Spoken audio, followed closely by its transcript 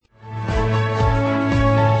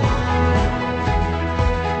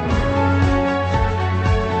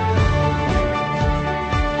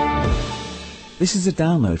This is a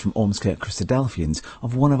download from Ormskirk Christadelphians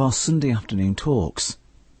of one of our Sunday afternoon talks.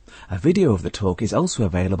 A video of the talk is also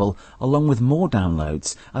available, along with more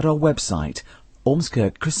downloads, at our website,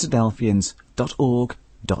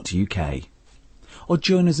 ormskirkchristadelphians.org.uk. Or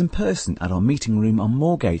join us in person at our meeting room on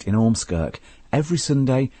Moorgate in Ormskirk every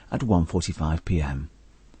Sunday at 1:45 p.m.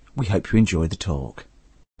 We hope you enjoy the talk.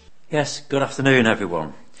 Yes, good afternoon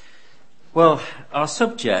everyone. Well, our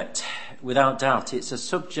subject, without doubt, it's a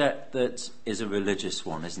subject that is a religious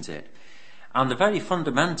one, isn't it? And a very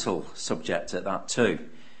fundamental subject at that too.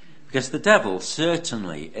 Because the devil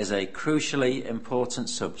certainly is a crucially important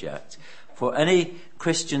subject for any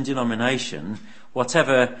Christian denomination,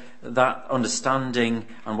 whatever that understanding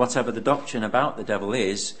and whatever the doctrine about the devil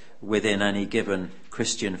is within any given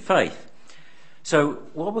Christian faith. So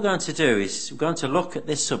what we're going to do is we're going to look at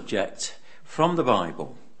this subject from the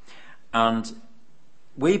Bible. And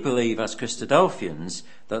we believe as Christadelphians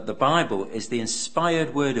that the Bible is the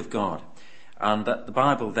inspired word of God, and that the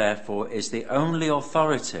Bible therefore is the only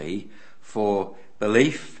authority for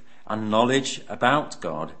belief and knowledge about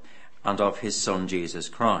God and of his Son Jesus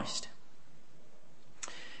Christ.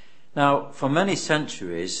 Now, for many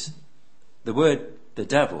centuries, the word the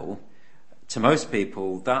devil, to most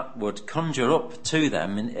people, that would conjure up to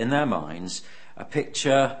them in their minds a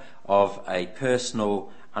picture of a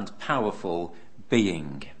personal and powerful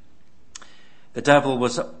being. The devil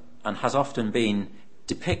was and has often been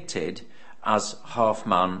depicted as half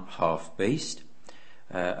man, half beast,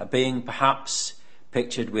 a being perhaps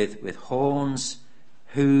pictured with horns,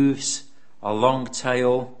 hooves, a long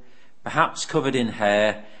tail, perhaps covered in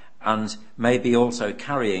hair, and maybe also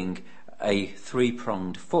carrying a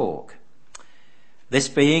three-pronged fork. This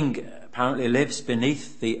being apparently lives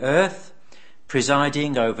beneath the earth,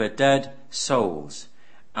 presiding over dead souls,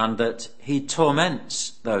 and that he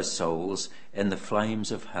torments those souls in the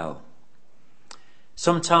flames of hell.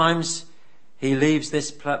 Sometimes he leaves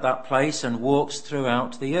that place and walks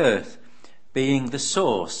throughout the earth, being the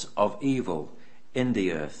source of evil in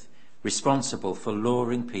the earth, responsible for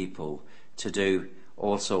luring people to do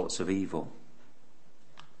all sorts of evil.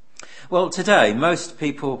 Well, today, most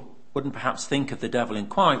people wouldn't perhaps think of the devil in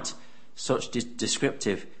quite such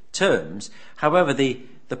descriptive terms. However, the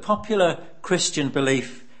popular Christian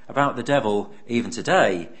belief about the devil, even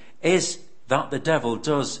today, is that the devil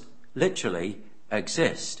does literally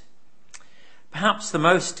exist. Perhaps the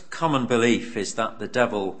most common belief is that the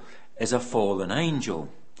devil is a fallen angel.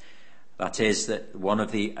 That is, that one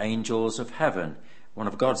of the angels of heaven, one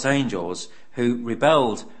of God's angels, who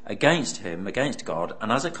rebelled against him, against God,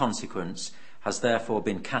 and as a consequence has therefore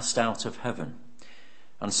been cast out of heaven.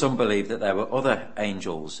 And some believe that there were other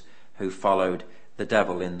angels who followed the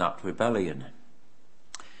devil in that rebellion.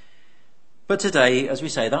 But today, as we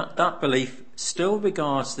say, that belief still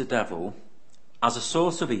regards the devil as a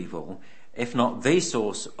source of evil, if not the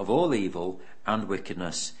source of all evil and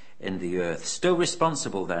wickedness in the earth, still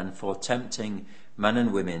responsible then for tempting men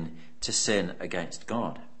and women to sin against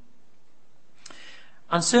God.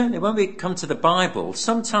 And certainly when we come to the Bible,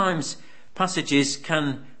 sometimes passages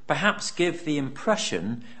can perhaps give the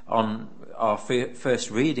impression on our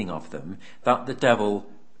first reading of them that the devil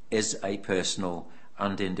is a personal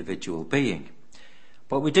and individual being.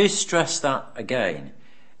 But we do stress that again.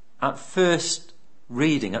 At first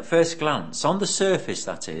reading, at first glance, on the surface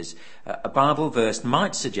that is, a Bible verse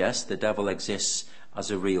might suggest the devil exists as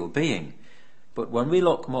a real being. But when we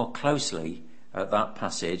look more closely at that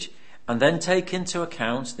passage and then take into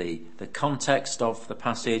account the context of the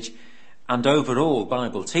passage and overall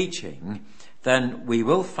Bible teaching, then we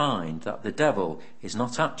will find that the devil is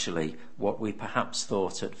not actually what we perhaps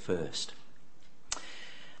thought at first.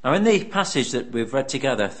 Now, in the passage that we've read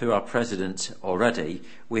together through our president already,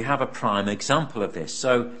 we have a prime example of this.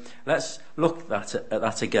 So let's look at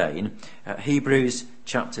that again, Hebrews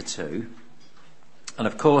chapter 2. And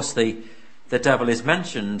of course, the devil is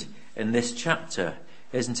mentioned in this chapter,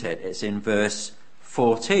 isn't it? It's in verse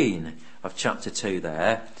 14 of chapter 2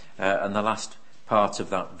 there, and the last part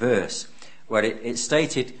of that verse, where it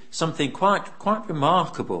stated something quite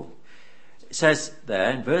remarkable. It says there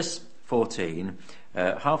in verse 14,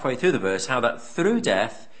 halfway through the verse, how that through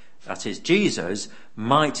death, that is Jesus,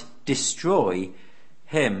 might destroy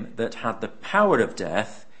him that had the power of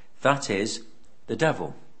death, that is, the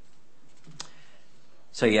devil.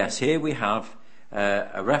 So yes, here we have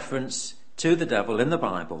a reference to the devil in the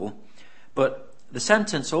Bible, but the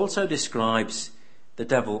sentence also describes the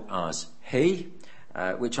devil as he,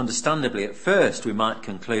 which understandably at first we might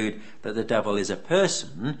conclude that the devil is a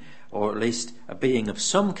person, or at least a being of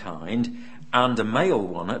some kind, and a male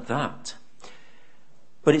one at that.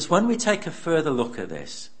 But it's when we take a further look at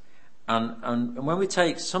this And when we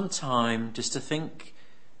take some time just to think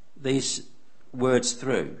these words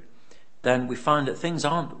through, then we find that things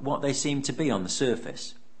aren't what they seem to be on the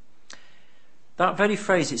surface. That very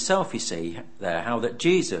phrase itself, you see there, how that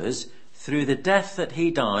Jesus, through the death that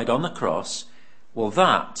he died on the cross, well,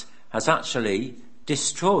 that has actually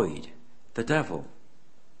destroyed the devil.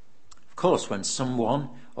 Of course, when someone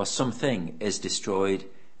or something is destroyed,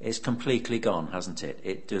 it's completely gone, hasn't it?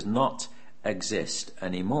 It does not exist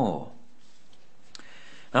anymore.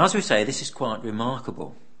 Now, as we say, this is quite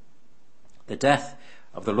remarkable. The death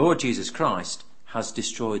of the Lord Jesus Christ has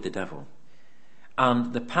destroyed the devil.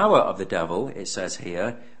 And the power of the devil, it says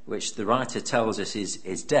here, which the writer tells us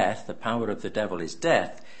is death, the power of the devil is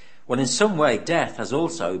death. Well, in some way, death has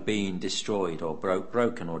also been destroyed or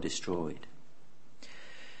broken or destroyed.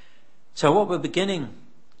 So what we're beginning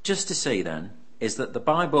just to see then is that the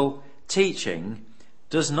Bible teaching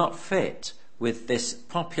does not fit with this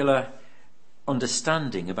popular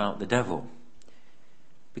understanding about the devil.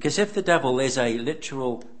 Because if the devil is a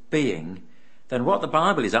literal being, then what the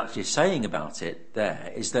Bible is actually saying about it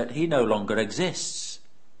there is that he no longer exists.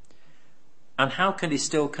 And how can he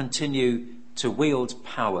still continue to wield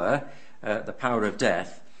power, the power of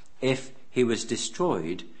death, if he was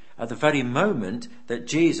destroyed at the very moment that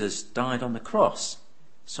Jesus died on the cross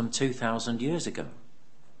some 2,000 years ago?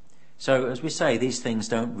 So, as we say, these things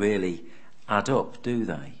don't really add up, do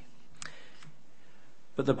they?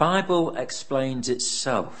 But the Bible explains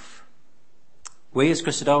itself. We as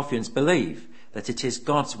Christadelphians believe that it is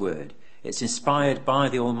God's word. It's inspired by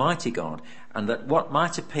the Almighty God, and that what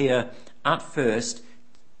might appear at first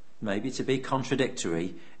maybe to be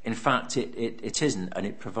contradictory, in fact it isn't, and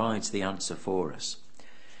it provides the answer for us.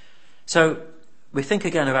 So we think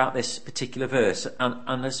again about this particular verse,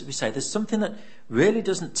 and as we say, there's something that really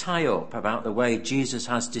doesn't tie up about the way Jesus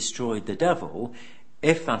has destroyed the devil,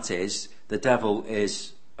 if that is, the devil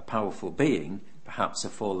is a powerful being, perhaps a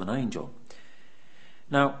fallen angel.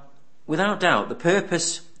 Now, without doubt, the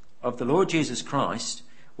purpose of the Lord Jesus Christ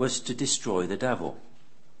was to destroy the devil.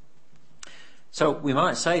 So we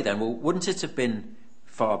might say then, well, wouldn't it have been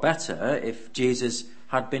far better if Jesus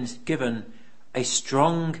had been given a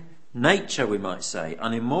strong nature, we might say,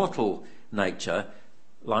 an immortal nature,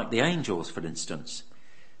 like the angels, for instance?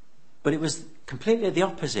 But it was completely the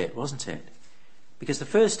opposite, wasn't it? Because the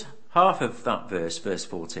first half of that verse, verse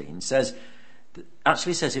 14,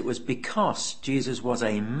 actually says it was because Jesus was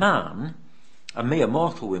a man, a mere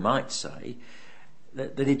mortal, we might say,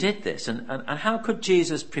 that he did this. And how could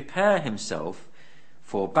Jesus prepare himself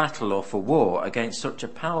for battle or for war against such a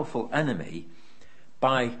powerful enemy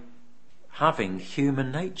by having human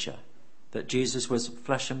nature? That Jesus was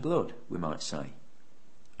flesh and blood, we might say.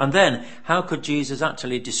 And then, how could Jesus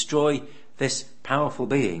actually destroy this powerful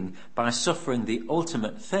being by suffering the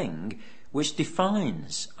ultimate thing which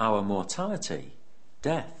defines our mortality,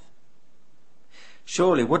 death?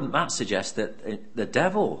 Surely wouldn't that suggest that the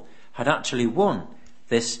devil had actually won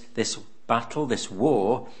this battle, this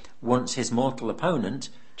war, once his mortal opponent,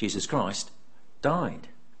 Jesus Christ, died?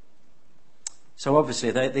 So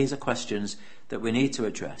obviously these are questions that we need to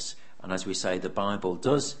address. And as we say, the Bible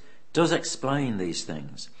does explain these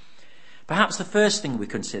things. Perhaps the first thing we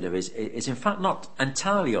consider is in fact not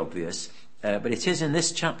entirely obvious, but it is in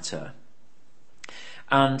this chapter.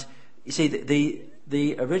 And you see,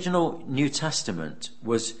 the original New Testament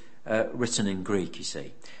was written in Greek, you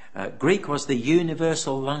see. Greek was the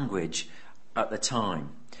universal language at the time.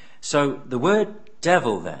 So the word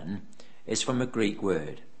devil then is from a Greek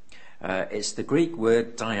word. It's the Greek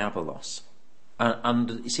word diabolos.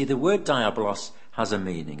 And you see, the word diabolos has a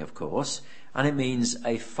meaning, of course, and it means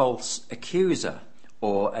a false accuser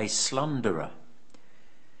or a slanderer.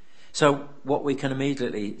 So what we can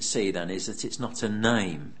immediately see then is that it's not a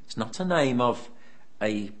name. It's not a name of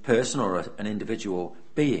a person or an individual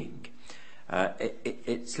being.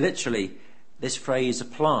 It's literally, this phrase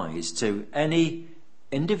applies to any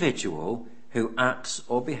individual who acts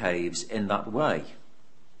or behaves in that way.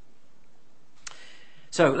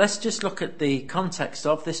 So let's just look at the context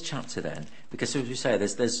of this chapter then, because as we say,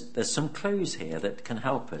 there's some clues here that can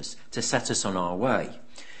help us to set us on our way.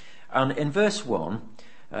 And in verse 1,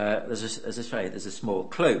 there's a small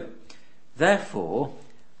clue. Therefore,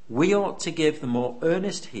 we ought to give the more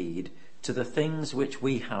earnest heed to the things which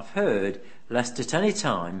we have heard, lest at any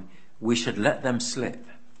time we should let them slip.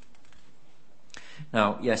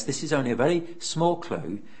 Now, yes, this is only a very small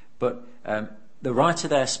clue, but the writer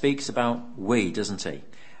there speaks about we, doesn't he?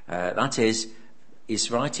 That is, he's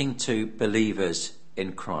writing to believers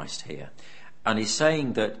in Christ here. And he's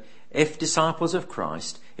saying that if disciples of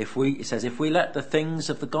Christ, if we let the things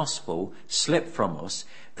of the gospel slip from us,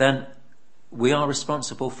 then we are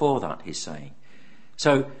responsible for that, he's saying.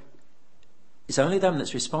 So it's only them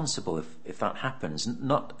that's responsible if that happens.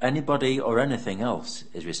 Not anybody or anything else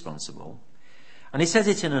is responsible. And he says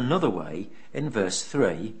it in another way in verse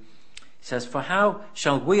 3. He says, "For how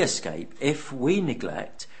shall we escape if we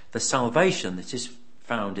neglect the salvation that is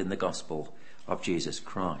found in the gospel of Jesus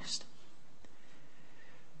Christ?"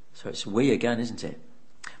 So it's we again, isn't it?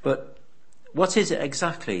 But what is it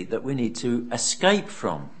exactly that we need to escape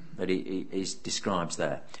from that he describes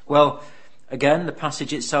there? Well, again, the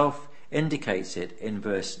passage itself indicates it in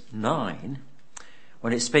verse 9,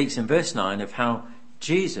 when it speaks in verse 9 of how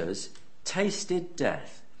Jesus tasted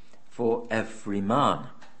death for every man.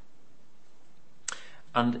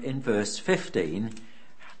 And in verse 15,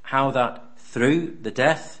 how that through the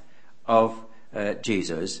death of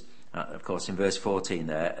Jesus, of course in verse 14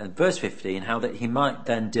 there, and verse 15, how that he might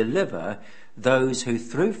then deliver those who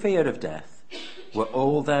through fear of death were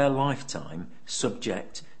all their lifetime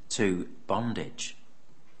subject to bondage.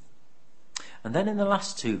 And then in the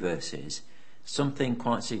last two verses, something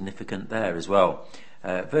quite significant there as well.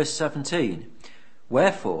 Verse 17,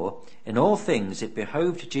 "Wherefore, in all things it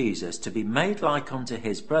behoved Jesus to be made like unto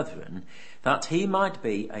his brethren, that he might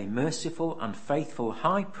be a merciful and faithful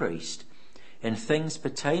high priest in things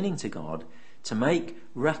pertaining to God, to make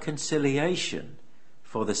reconciliation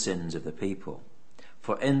for the sins of the people.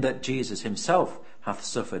 For in that Jesus himself hath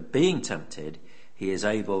suffered being tempted, he is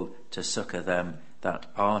able to succour them that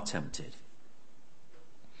are tempted."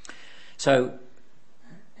 So,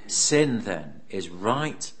 sin then is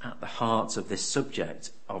right at the heart of this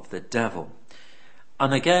subject of the devil.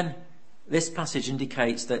 And again, this passage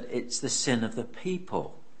indicates that it's the sin of the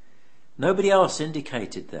people. Nobody else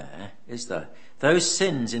indicated there, is there? Those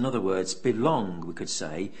sins, in other words, belong, we could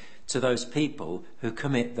say, to those people who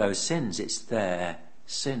commit those sins. It's their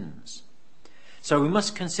sins. So we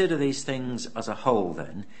must consider these things as a whole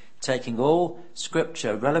then, taking all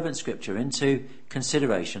scripture, relevant scripture, into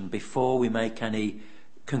consideration before we make any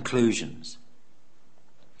conclusions.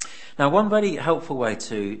 Now, one very helpful way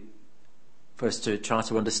for us to try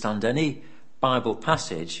to understand any Bible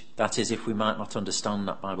passage, that is, if we might not understand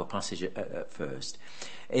that Bible passage at first,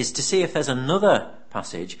 is to see if there's another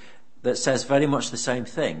passage that says very much the same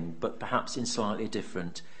thing, but perhaps in slightly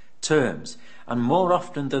different terms. And more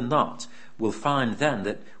often than not, we'll find then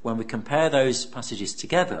that when we compare those passages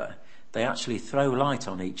together, they actually throw light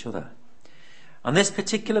on each other. And this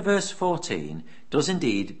particular verse 14 does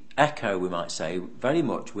indeed echo, we might say, very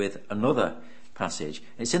much with another passage.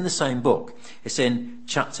 It's in the same book. It's in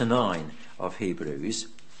chapter 9 of Hebrews.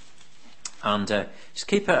 And just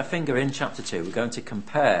keep a finger in chapter 2. We're going to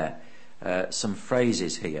compare some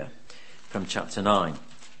phrases here from chapter 9.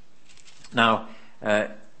 Now,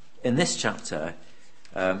 in this chapter,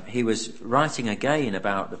 he was writing again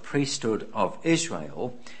about the priesthood of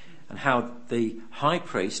Israel and how the high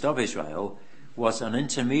priest of Israel was an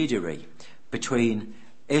intermediary between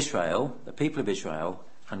Israel, the people of Israel,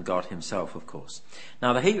 and God himself, of course.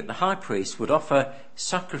 Now, the high priest would offer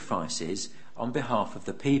sacrifices on behalf of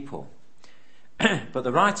the people. But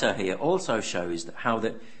the writer here also shows how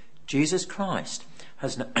that Jesus Christ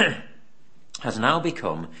has now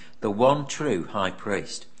become the one true high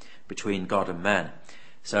priest between God and men.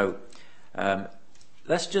 So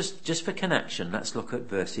let's just for connection, let's look at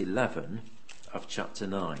verse 11 of chapter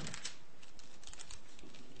 9.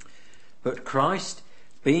 "But Christ,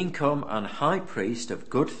 being come an high priest of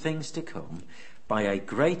good things to come, by a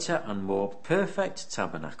greater and more perfect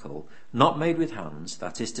tabernacle, not made with hands,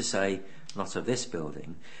 that is to say, not of this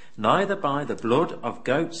building, neither by the blood of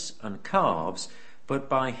goats and calves, but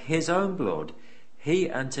by his own blood, he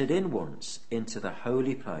entered in once into the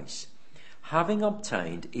holy place, having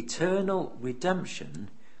obtained eternal redemption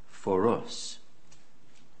for us."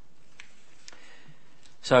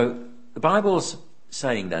 So the Bible's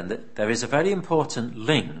saying then that there is a very important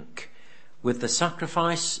link with the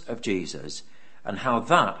sacrifice of Jesus and how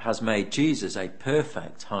that has made Jesus a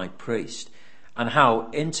perfect high priest, and how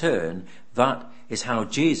in turn that is how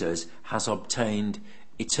Jesus has obtained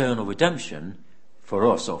eternal redemption for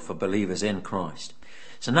us, or for believers in Christ.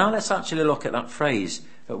 So now let's actually look at that phrase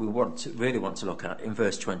that we really want to look at in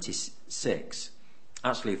verse 26.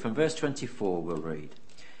 Actually, from verse 24 we'll read.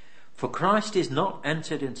 "For Christ is not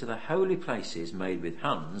entered into the holy places made with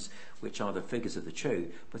hands, which are the figures of the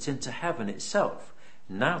true, but into heaven itself,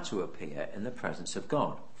 now to appear in the presence of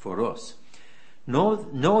God for us.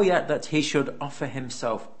 Nor yet that he should offer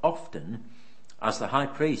himself often, as the high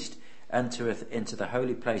priest entereth into the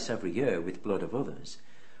holy place every year with blood of others.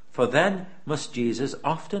 For then must Jesus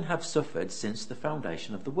often have suffered since the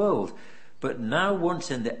foundation of the world. But now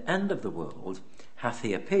once in the end of the world hath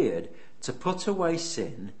he appeared to put away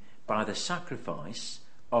sin by the sacrifice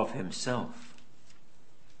of himself.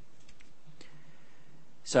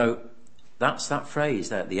 So that's that phrase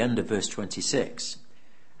there at the end of verse 26.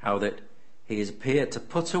 How that he has appeared to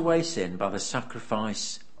put away sin by the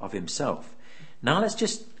sacrifice of himself. Now let's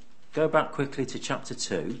just go back quickly to chapter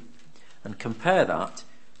 2 and compare that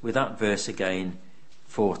with that verse again,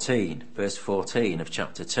 14, verse 14 of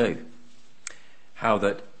chapter 2. How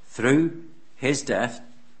that through his death,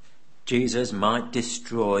 Jesus might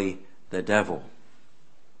destroy the devil.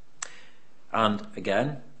 And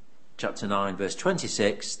again, chapter 9, verse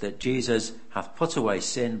 26, that Jesus hath put away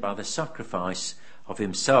sin by the sacrifice of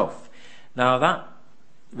himself. Now that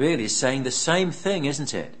really is saying the same thing,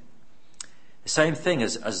 isn't it? The same thing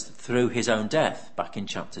as through his own death back in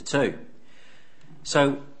chapter 2.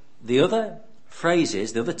 So the other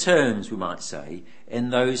phrases, the other terms we might say,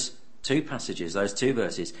 in those two passages, those two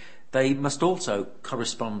verses, they must also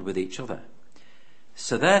correspond with each other.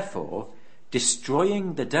 So therefore,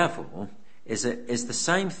 destroying the devil is the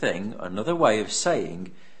same thing, another way of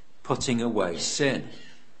saying putting away sin.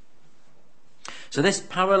 So this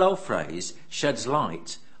parallel phrase sheds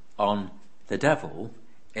light on the devil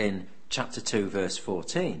in chapter 2, verse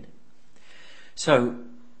 14. So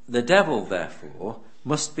the devil, therefore,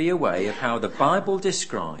 must be a way of how the Bible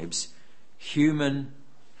describes human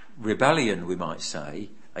rebellion, we might say,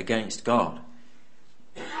 against God.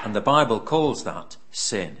 And the Bible calls that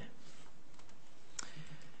sin.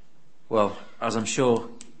 Well, as I'm sure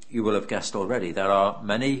you will have guessed already, there are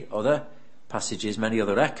many other passages, many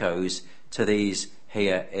other echoes to these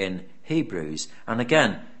here in Hebrews. And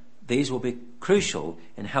again, these will be crucial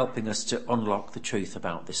in helping us to unlock the truth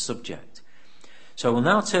about this subject. So we'll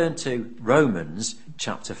now turn to Romans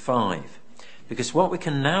chapter 5. Because what we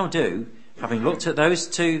can now do, having looked at those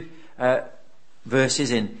two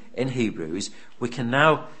verses in Hebrews, we can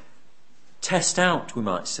now test out, we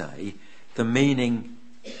might say, the meaning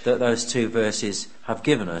that those two verses have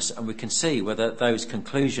given us, and we can see whether those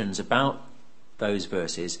conclusions about those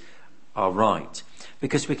verses are right.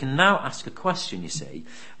 Because we can now ask a question, you see.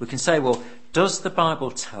 We can say, well, does the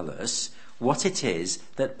Bible tell us what it is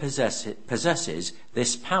that possesses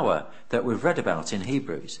this power that we've read about in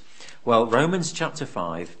Hebrews? Well, Romans chapter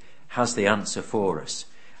 5 has the answer for us,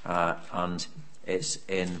 and it's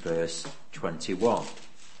in verse 21.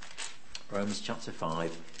 Romans chapter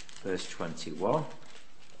 5, verse 21.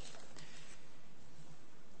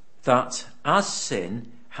 That as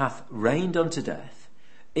sin hath reigned unto death,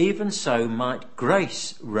 even so might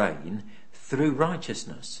grace reign through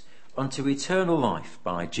righteousness unto eternal life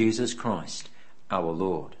by Jesus Christ our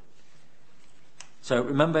Lord. So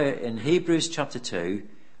remember, in Hebrews chapter 2,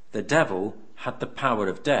 the devil had the power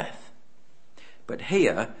of death. But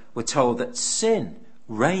here we're told that sin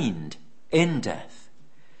reigned in death.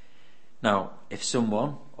 Now, if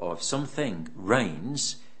someone or if something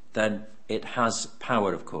reigns, then it has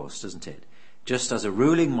power, of course, doesn't it? Just as a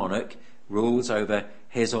ruling monarch rules over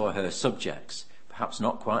his or her subjects. Perhaps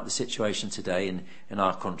not quite the situation today in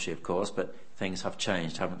our country, of course, but things have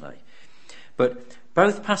changed, haven't they? But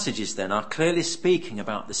both passages then are clearly speaking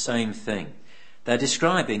about the same thing. They're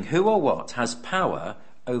describing who or what has power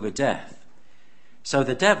over death. So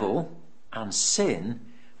the devil and sin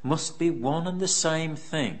must be one and the same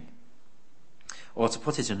thing. Or to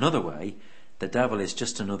put it another way, the devil is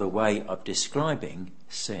just another way of describing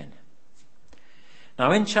sin.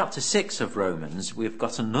 Now in chapter 6 of Romans, we've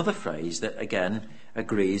got another phrase that again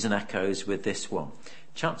agrees and echoes with this one.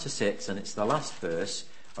 Chapter 6, and it's the last verse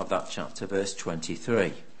of that chapter, verse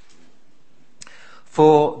 23.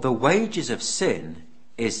 For the wages of sin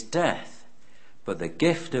is death, but the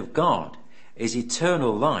gift of God is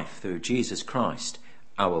eternal life through Jesus Christ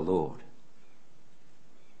our Lord.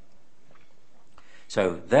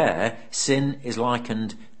 So there, sin is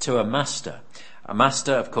likened to a master,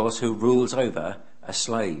 of course, who rules over a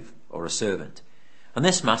slave or a servant. And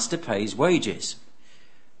this master pays wages.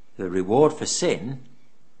 The reward for sin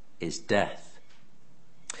is death.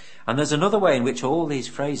 And there's another way in which all these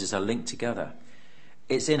phrases are linked together.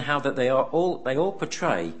 It's in how that they all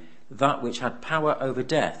portray that which had power over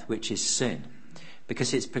death, which is sin.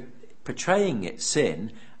 Because it's portraying it,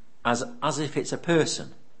 sin, as if it's a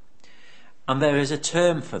person. And there is a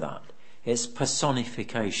term for that. It's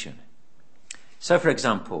personification. So, for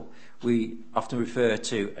example, we often refer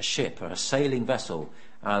to a ship or a sailing vessel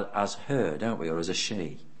as her, don't we, or as a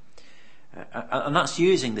she. And that's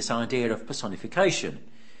using this idea of personification.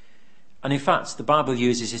 And in fact, the Bible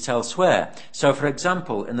uses it elsewhere. So, for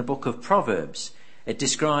example, in the book of Proverbs, It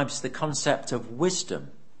describes the concept of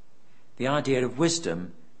wisdom, the idea of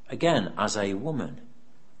wisdom, again, as a woman.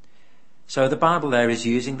 So the Bible there is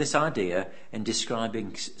using this idea in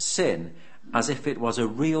describing sin as if it was a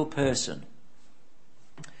real person.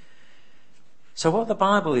 So what the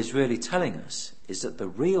Bible is really telling us is that the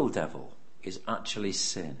real devil is actually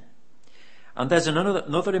sin. And there's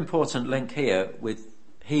another important link here with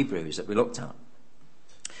Hebrews that we looked at.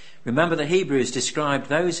 Remember that Hebrews described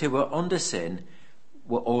those who were under sin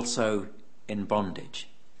were also in bondage,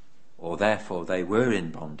 or therefore they were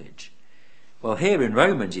in bondage. Well, here in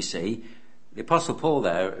Romans, you see, the Apostle Paul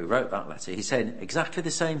there, who wrote that letter, he said exactly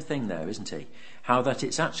the same thing there, isn't he? How that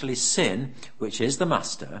it's actually sin, which is the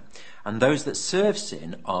master, and those that serve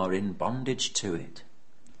sin are in bondage to it.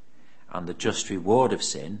 And the just reward of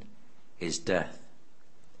sin is death.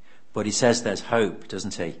 But he says there's hope,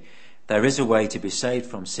 doesn't he? There is a way to be saved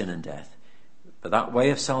from sin and death, but that way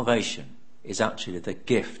of salvation is actually the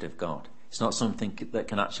gift of God. It's not something that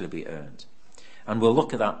can actually be earned. And we'll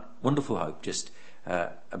look at that wonderful hope just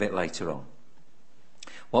a bit later on.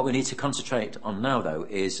 What we need to concentrate on now, though,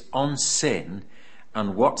 is on sin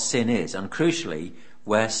and what sin is, and crucially,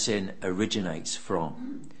 where sin originates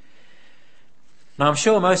from. Now, I'm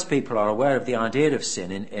sure most people are aware of the idea of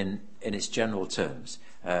sin in its general terms.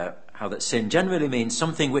 How that sin generally means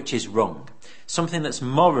something which is wrong, something that's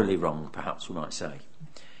morally wrong, perhaps we might say.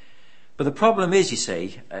 But the problem is, you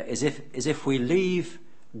see, is if we leave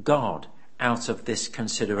God out of this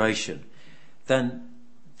consideration, then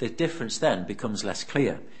the difference then becomes less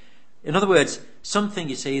clear. In other words, something,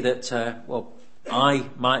 you see, that, I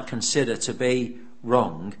might consider to be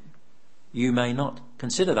wrong, you may not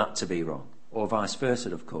consider that to be wrong, or vice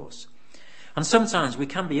versa, of course. And sometimes we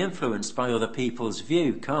can be influenced by other people's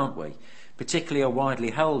view, can't we? Particularly a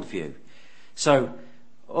widely held view. So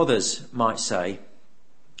others might say,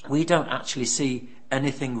 we don't actually see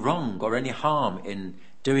anything wrong or any harm in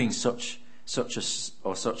doing such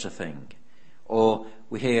a thing. Or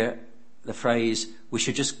we hear the phrase, we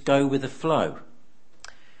should just go with the flow.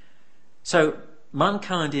 So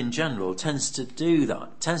mankind in general tends to do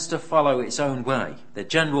that, tends to follow its own way, the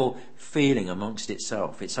general feeling amongst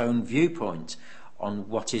itself, its own viewpoint on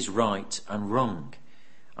what is right and wrong.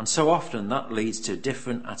 And so often that leads to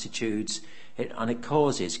different attitudes and it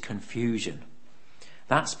causes confusion.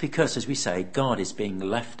 That's because, as we say, God is being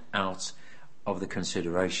left out of the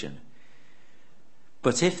consideration.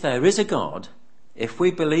 But if there is a God, if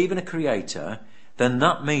we believe in a creator, then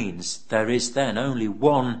that means there is then only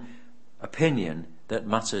one opinion that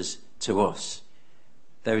matters to us.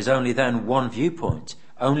 There is only then one viewpoint,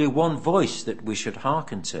 only one voice that we should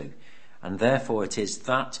hearken to, and therefore it is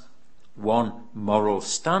that one moral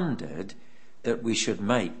standard that we should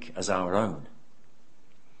make as our own.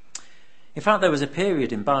 In fact, there was a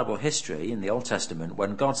period in Bible history in the Old Testament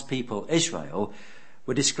when God's people, Israel,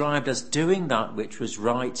 were described as doing that which was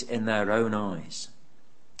right in their own eyes.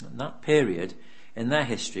 And that period in their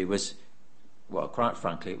history was, well, quite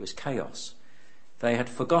frankly, it was chaos. They had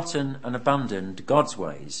forgotten and abandoned God's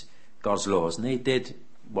ways, God's laws, and they did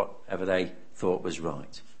whatever they thought was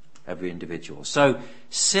right, every individual. So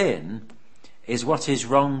sin is what is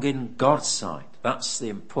wrong in God's sight. That's the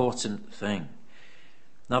important thing.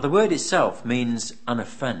 Now, the word itself means an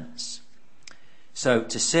offence. So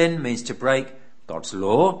to sin means to break God's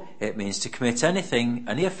law. It means to commit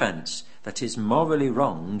any offence that is morally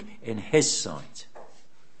wrong in his sight.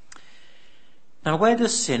 Now, where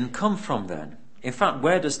does sin come from then? In fact,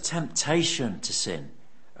 where does temptation to sin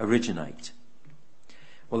originate?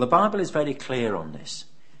 Well, the Bible is very clear on this.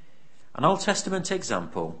 An Old Testament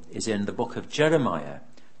example is in the book of Jeremiah,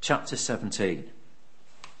 chapter 17.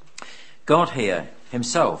 God here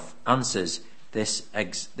himself answers this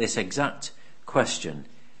exact question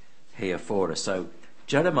here for us. So,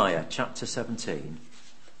 Jeremiah chapter 17.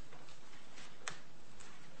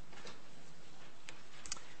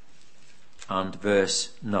 And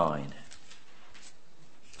verse 9.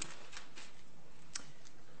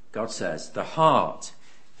 God says, "The heart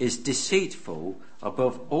is deceitful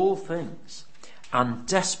above all things and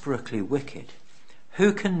desperately wicked.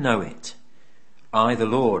 Who can know it? I, the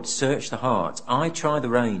Lord, search the heart. I try the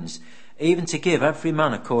reins, even to give every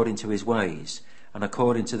man according to his ways and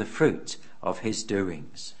according to the fruit of his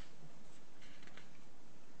doings."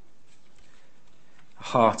 The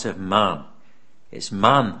heart of man. It's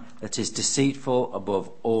man that is deceitful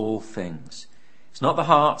above all things. It's not the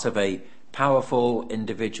heart of a powerful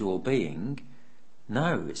individual being.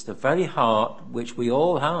 No, it's the very heart which we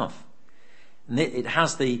all have. And it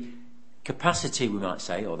has the capacity, we might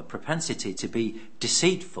say, or the propensity to be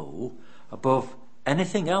deceitful above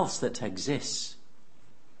anything else that exists.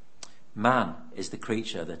 Man is the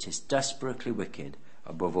creature that is desperately wicked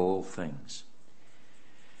above all things.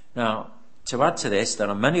 Now, to add to this, there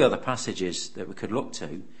are many other passages that we could look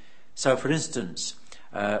to. So, for instance,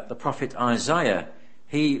 the prophet Isaiah,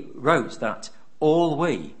 he wrote that all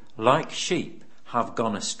we, like sheep, have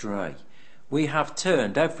gone astray. We have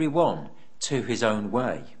turned every one to his own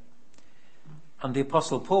way. And the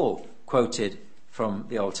Apostle Paul quoted from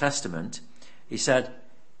the Old Testament. He said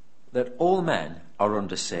that all men are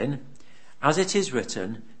under sin. As it is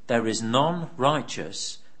written, there is none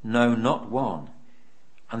righteous, no, not one.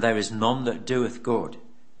 And there is none that doeth good,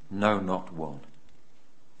 no, not one.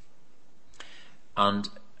 And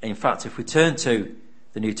in fact, if we turn to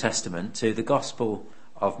the New Testament, to the Gospel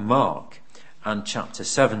of Mark and chapter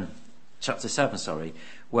 7,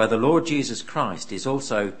 where the Lord Jesus Christ is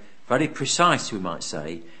also very precise, we might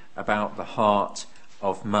say, about the heart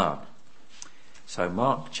of man. So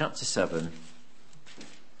Mark chapter 7,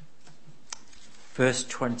 verse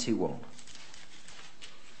 21.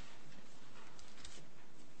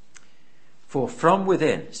 For from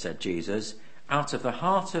within, said Jesus, out of the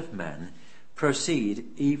heart of men proceed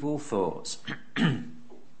evil thoughts,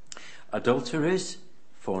 adulteries,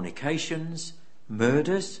 fornications,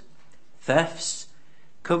 murders, thefts,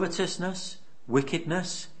 covetousness,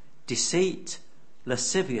 wickedness, deceit,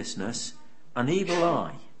 lasciviousness, an evil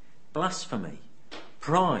eye, blasphemy,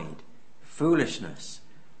 pride, foolishness.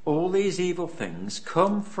 All these evil things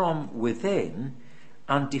come from within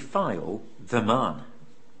and defile the man.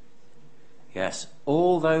 Yes,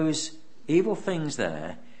 all those evil things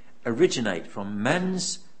there originate from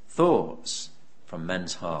men's thoughts, from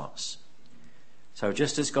men's hearts. So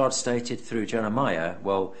just as God stated through Jeremiah,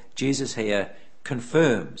 well, Jesus here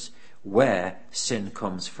confirms where sin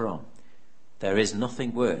comes from. There is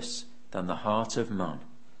nothing worse than the heart of man.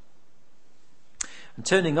 And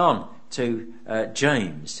turning on to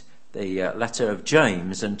James, the letter of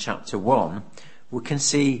James and chapter 1, we can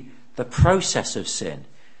see the process of sin.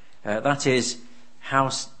 That is, how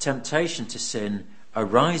temptation to sin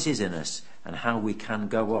arises in us and how we can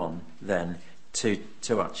go on then to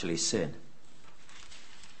actually sin.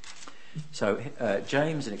 So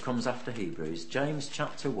James, and it comes after Hebrews, James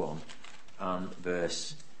chapter 1 and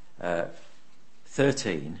verse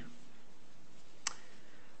 13.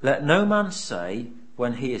 Let no man say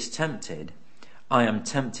when he is tempted, I am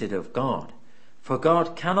tempted of God. For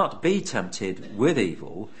God cannot be tempted with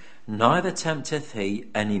evil, neither tempteth he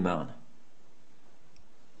any man.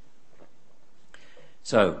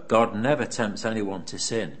 So God never tempts anyone to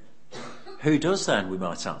sin. Who does then, we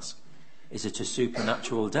might ask? Is it a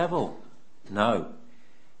supernatural devil? No.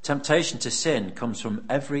 Temptation to sin comes from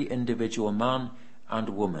every individual man and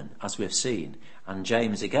woman, as we've seen. And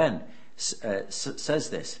James again says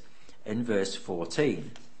this in verse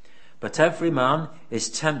 14. But every man is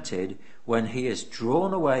tempted when he is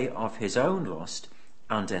drawn away of his own lust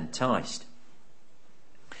and enticed.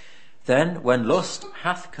 Then when lust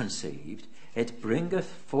hath conceived, it bringeth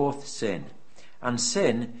forth sin, and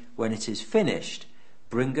sin, when it is finished,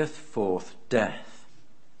 bringeth forth death.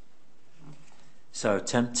 So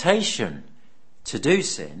temptation to do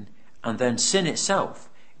sin, and then sin itself,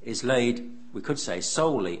 is laid, we could say,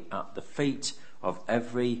 solely at the feet of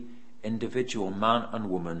every individual man and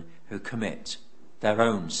woman who commit their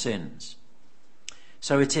own sins.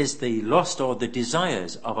 So it is the lust or the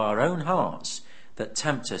desires of our own hearts that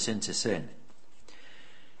tempt us into sin.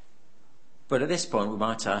 But at this point we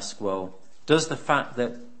might ask, well, does the fact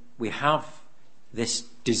that we have this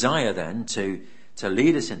desire then to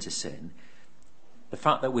lead us into sin, the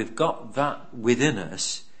fact that we've got that within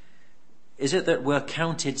us, is it that we're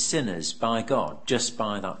counted sinners by God just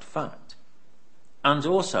by that fact? And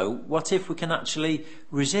also, what if we can actually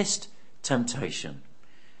resist temptation?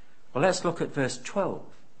 Well, let's look at verse 12.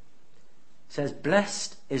 It says,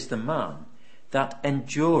 blessed is the man that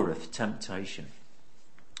endureth temptation.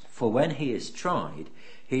 For when he is tried,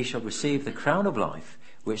 he shall receive the crown of life,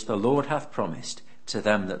 which the Lord hath promised to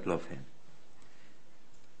them that love him.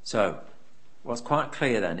 So, what's quite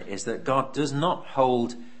clear then is that God does not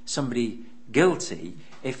hold somebody guilty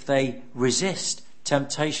if they resist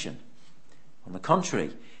temptation. On the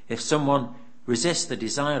contrary, if someone resists the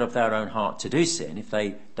desire of their own heart to do sin, if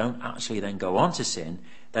they don't actually then go on to sin,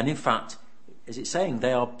 then in fact, is it saying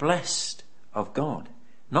they are blessed of God,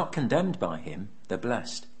 not condemned by him, they're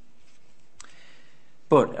blessed.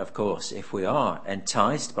 But, of course, if we are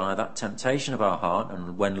enticed by that temptation of our heart,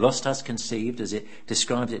 and when lust has conceived, as it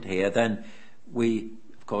describes it here, then we,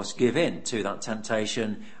 of course, give in to that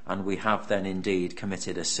temptation, and we have then indeed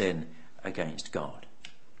committed a sin against God.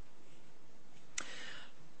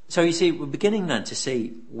 So you see, we're beginning then to see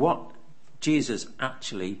what Jesus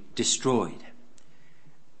actually destroyed.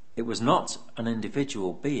 It was not an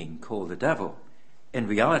individual being called the devil. In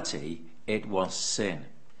reality, it was sin.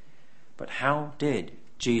 But how did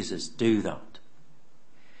Jesus do that?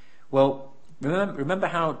 Well, remember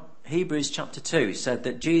how Hebrews chapter 2 said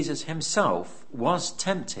that Jesus himself was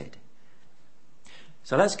tempted.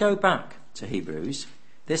 So let's go back to Hebrews,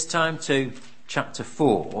 this time to chapter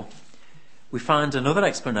 4. We find another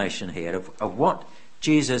explanation here of what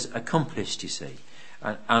Jesus accomplished, you see.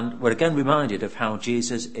 And we're again reminded of how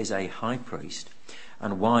Jesus is a high priest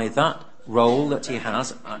and why that role that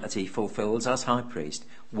he fulfills as high priest,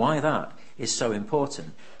 why that is so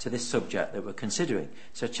important to this subject that we're considering.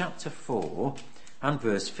 So chapter 4 and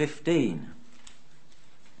verse 15.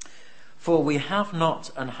 For we have not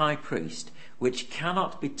an high priest which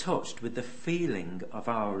cannot be touched with the feeling of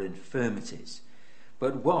our infirmities,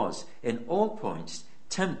 but was in all points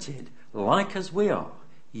tempted like as we are,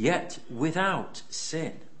 yet without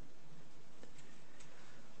sin.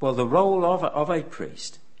 Well, the role of a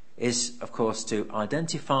priest is, of course, to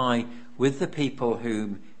identify with the people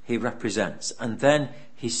whom he represents, and then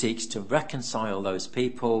he seeks to reconcile those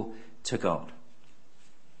people to God.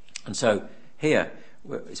 And so here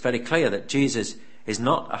it's very clear that Jesus is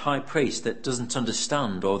not a high priest that doesn't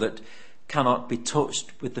understand or that cannot be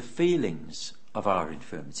touched with the feelings of our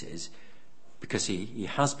infirmities, because he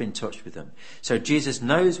has been touched with them. So Jesus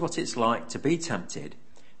knows what it's like to be tempted,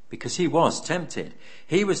 because he was tempted.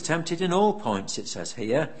 He was tempted in all points, it says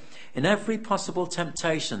here. In every possible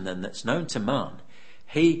temptation then that's known to man,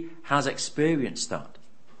 he has experienced that.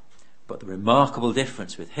 But the remarkable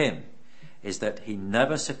difference with him is that he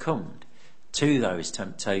never succumbed to those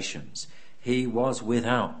temptations. He was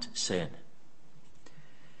without sin.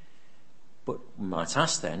 But we might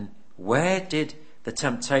ask then, where did the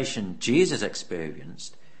temptation Jesus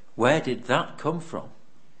experienced, where did that come from?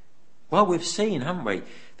 Well, we've seen, haven't we,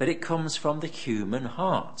 that it comes from the human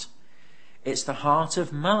heart. It's the heart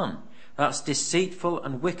of man that's deceitful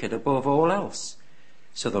and wicked above all else.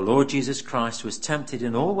 So the Lord Jesus Christ was tempted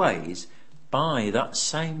in all ways by that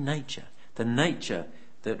same nature, the nature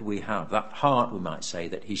that we have, that heart, we might say,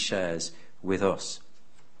 that he shares with us.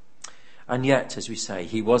 And yet, as we say,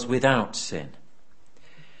 he was without sin.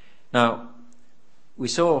 Now, we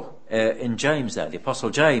saw in James there, the Apostle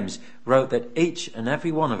James wrote that each and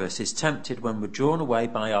every one of us is tempted when we're drawn away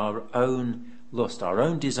by our own lust, our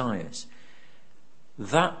own desires.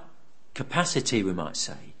 That capacity, we might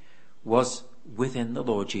say, was within the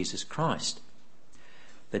Lord Jesus Christ.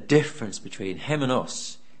 The difference between him and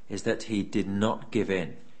us is that he did not give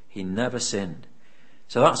in. He never sinned.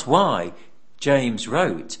 So that's why James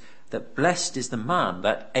wrote that blessed is the man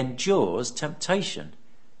that endures temptation.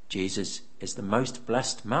 Jesus is the most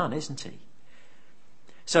blessed man, isn't he?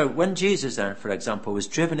 So when Jesus then, for example, was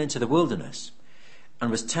driven into the wilderness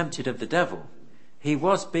and was tempted of the devil, he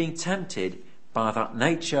was being tempted by that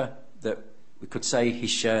nature that we could say he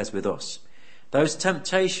shares with us. Those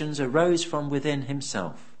temptations arose from within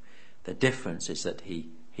himself. The difference is that he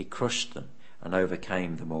crushed them and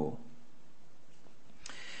overcame them all.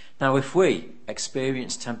 Now, if we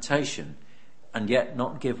experience temptation and yet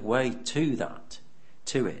not give way to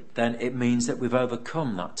it, then it means that we've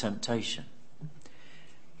overcome that temptation.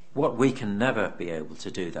 What we can never be able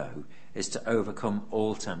to do, though, is to overcome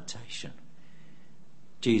all temptation.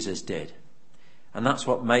 Jesus did. And that's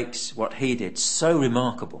what makes what he did so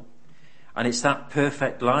remarkable. And it's that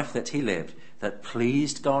perfect life that he lived that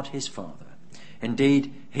pleased God his Father.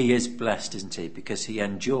 Indeed, he is blessed, isn't he? Because he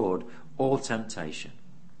endured all temptation.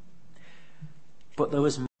 But there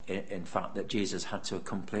was more, in fact, that Jesus had to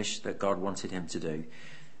accomplish, that God wanted him to do.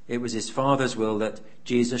 It was his Father's will that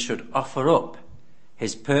Jesus should offer up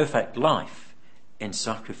his perfect life in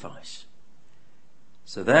sacrifice.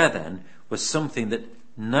 So there then was something that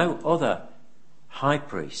no other high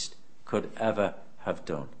priest could ever have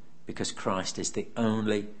done, because Christ is the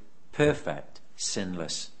only perfect,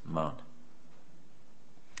 sinless man.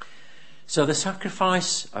 So the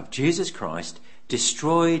sacrifice of Jesus Christ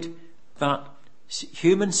destroyed that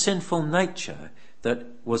human sinful nature that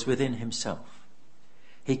was within himself.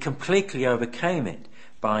 He completely overcame it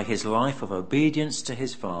by his life of obedience to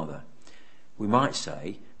his Father. We might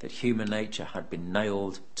say that human nature had been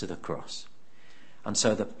nailed to the cross. And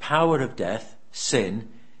so the power of death, sin,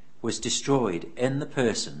 was destroyed in the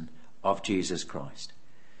person of Jesus Christ.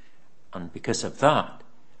 And because of that,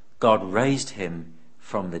 God raised him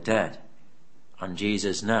from the dead. And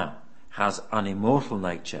Jesus now has an immortal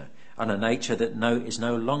nature, and a nature that is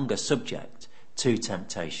no longer subject to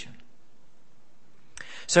temptation.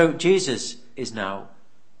 So Jesus is now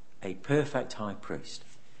a perfect high priest.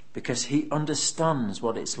 because he understands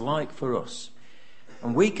what it's like for us.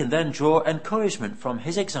 And we can then draw encouragement from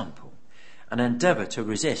his example and endeavour to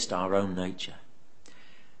resist our own nature.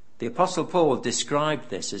 The Apostle Paul described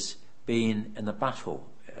this as being in a battle,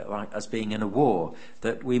 like as being in a war,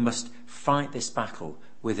 that we must fight this battle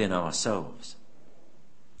within ourselves.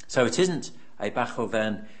 So it isn't a battle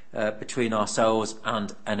then between ourselves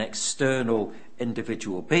and an external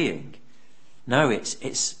individual being. No,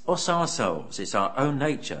 it's us ourselves, it's our own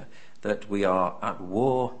nature that we are at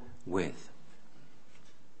war with.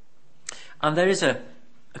 And there is a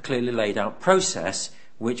clearly laid out process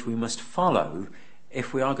which we must follow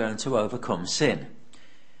if we are going to overcome sin.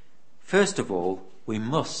 First of all, we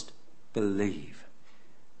must believe.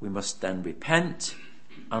 We must then repent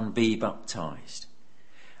and be baptized.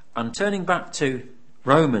 And turning back to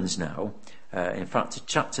Romans now, in fact to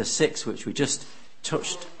chapter 6, which we just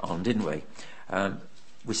touched on, didn't we?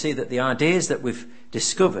 We see that the ideas that we've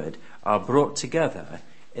discovered are brought together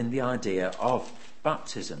in the idea of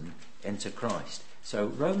baptism into Christ. So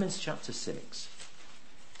Romans chapter 6.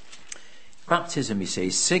 Baptism, you see,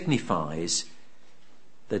 signifies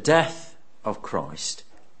the death of Christ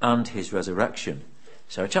and his resurrection.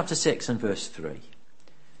 So chapter 6 and verse 3.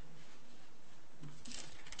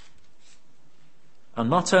 And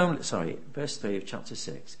not only, verse 3 of chapter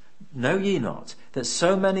 6. Know ye not that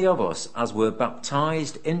so many of us as were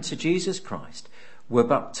baptized into Jesus Christ were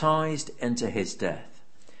baptized into his death?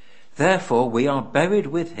 Therefore we are buried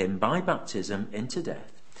with him by baptism into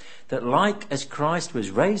death, that like as Christ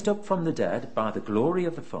was raised up from the dead by the glory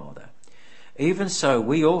of the Father, even so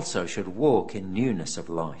we also should walk in newness of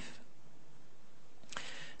life.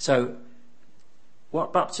 So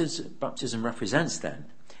what baptism represents then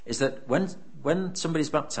is that when somebody's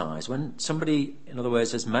baptized, when somebody, in other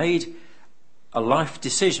words, has made a life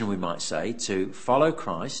decision, we might say, to follow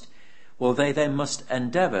Christ, well, they then must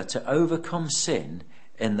endeavour to overcome sin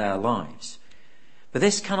in their lives. But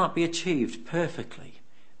this cannot be achieved perfectly,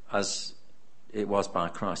 as it was by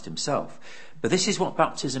Christ himself. But this is what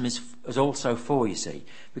baptism is also for, you see,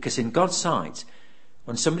 because in God's sight,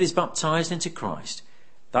 when somebody's baptized into Christ,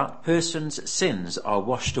 that person's sins are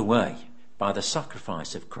washed away by the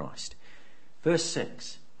sacrifice of Christ. Verse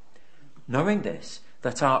 6, knowing this,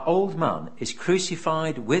 that our old man is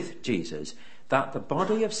crucified with Jesus, that the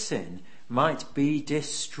body of sin might be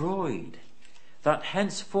destroyed, that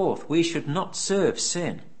henceforth we should not serve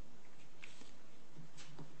sin.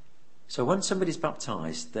 So when somebody's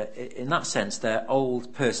baptized, in that sense, their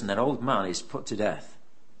old person, their old man is put to death.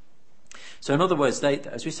 So in other words,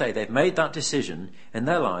 as we say, they've made that decision in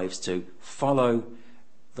their lives to follow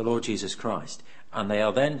the Lord Jesus Christ. And they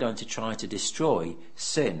are then going to try to destroy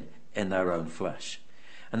sin in their own flesh.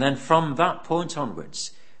 And then from that point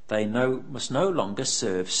onwards, they must no longer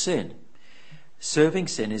serve sin. Serving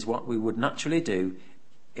sin is what we would naturally do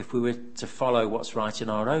if we were to follow what's right in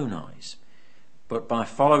our own eyes. But by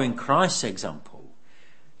following Christ's example,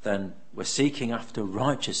 then we're seeking after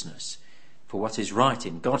righteousness for what is right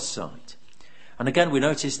in God's sight. And again, we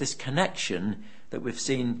notice this connection that we've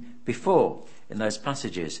seen before in those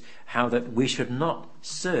passages, how that we should not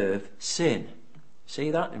serve sin. See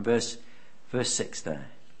that in verse 6 there.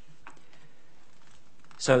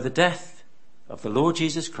 So the death of the Lord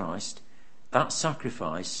Jesus Christ, that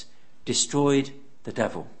sacrifice, destroyed the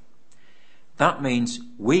devil. That means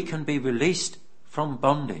we can be released from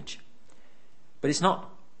bondage. But it's not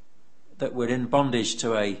that we're in bondage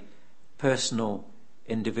to a personal,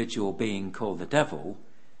 individual being called the devil.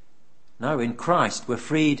 No, in Christ we're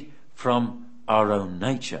freed from our own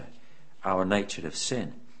nature, our nature of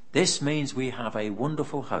sin. This means we have a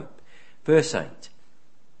wonderful hope. Verse 8.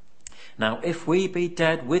 Now if we be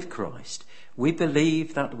dead with Christ, we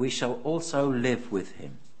believe that we shall also live with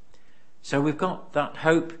him. So we've got that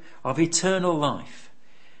hope of eternal life,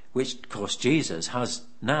 which of course Jesus has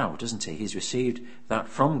now, doesn't he? He's received that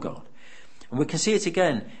from God. And we can see it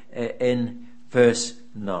again in verse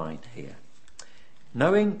 9 here.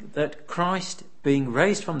 Knowing that Christ, being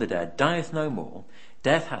raised from the dead, dieth no more,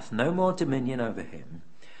 death hath no more dominion over him.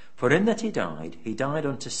 For in that he died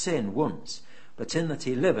unto sin once, but in that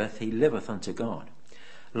he liveth unto God.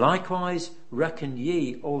 Likewise reckon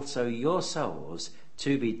ye also yourselves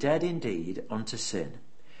to be dead indeed unto sin,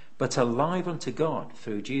 but alive unto God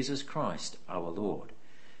through Jesus Christ our Lord.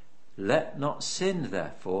 Let not sin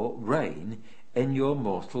therefore reign in your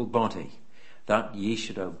mortal body, that ye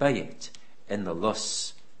should obey it in the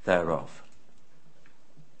lusts thereof.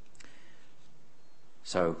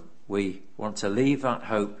 So we want to leave that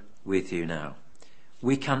hope with you now.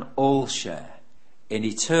 We can all share in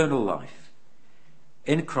eternal life.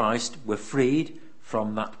 In Christ we're freed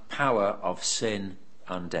from that power of sin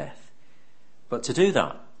and death. But to do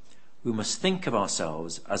that, we must think of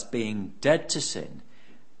ourselves as being dead to sin,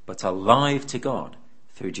 but alive to God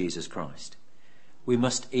through Jesus Christ. We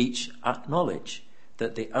must each acknowledge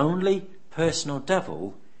that the only personal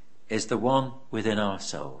devil is the one within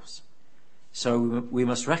ourselves. So we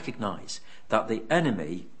must recognise that the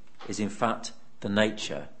enemy is in fact the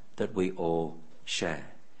nature that we all share.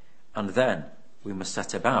 And then we must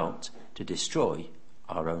set about to destroy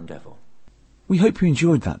our own devil. We hope you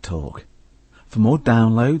enjoyed that talk. For more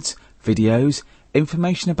downloads, videos,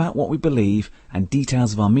 information about what we believe and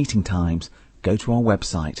details of our meeting times, go to our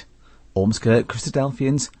website,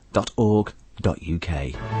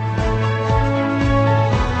 ormskirkchristadelphians.org.uk.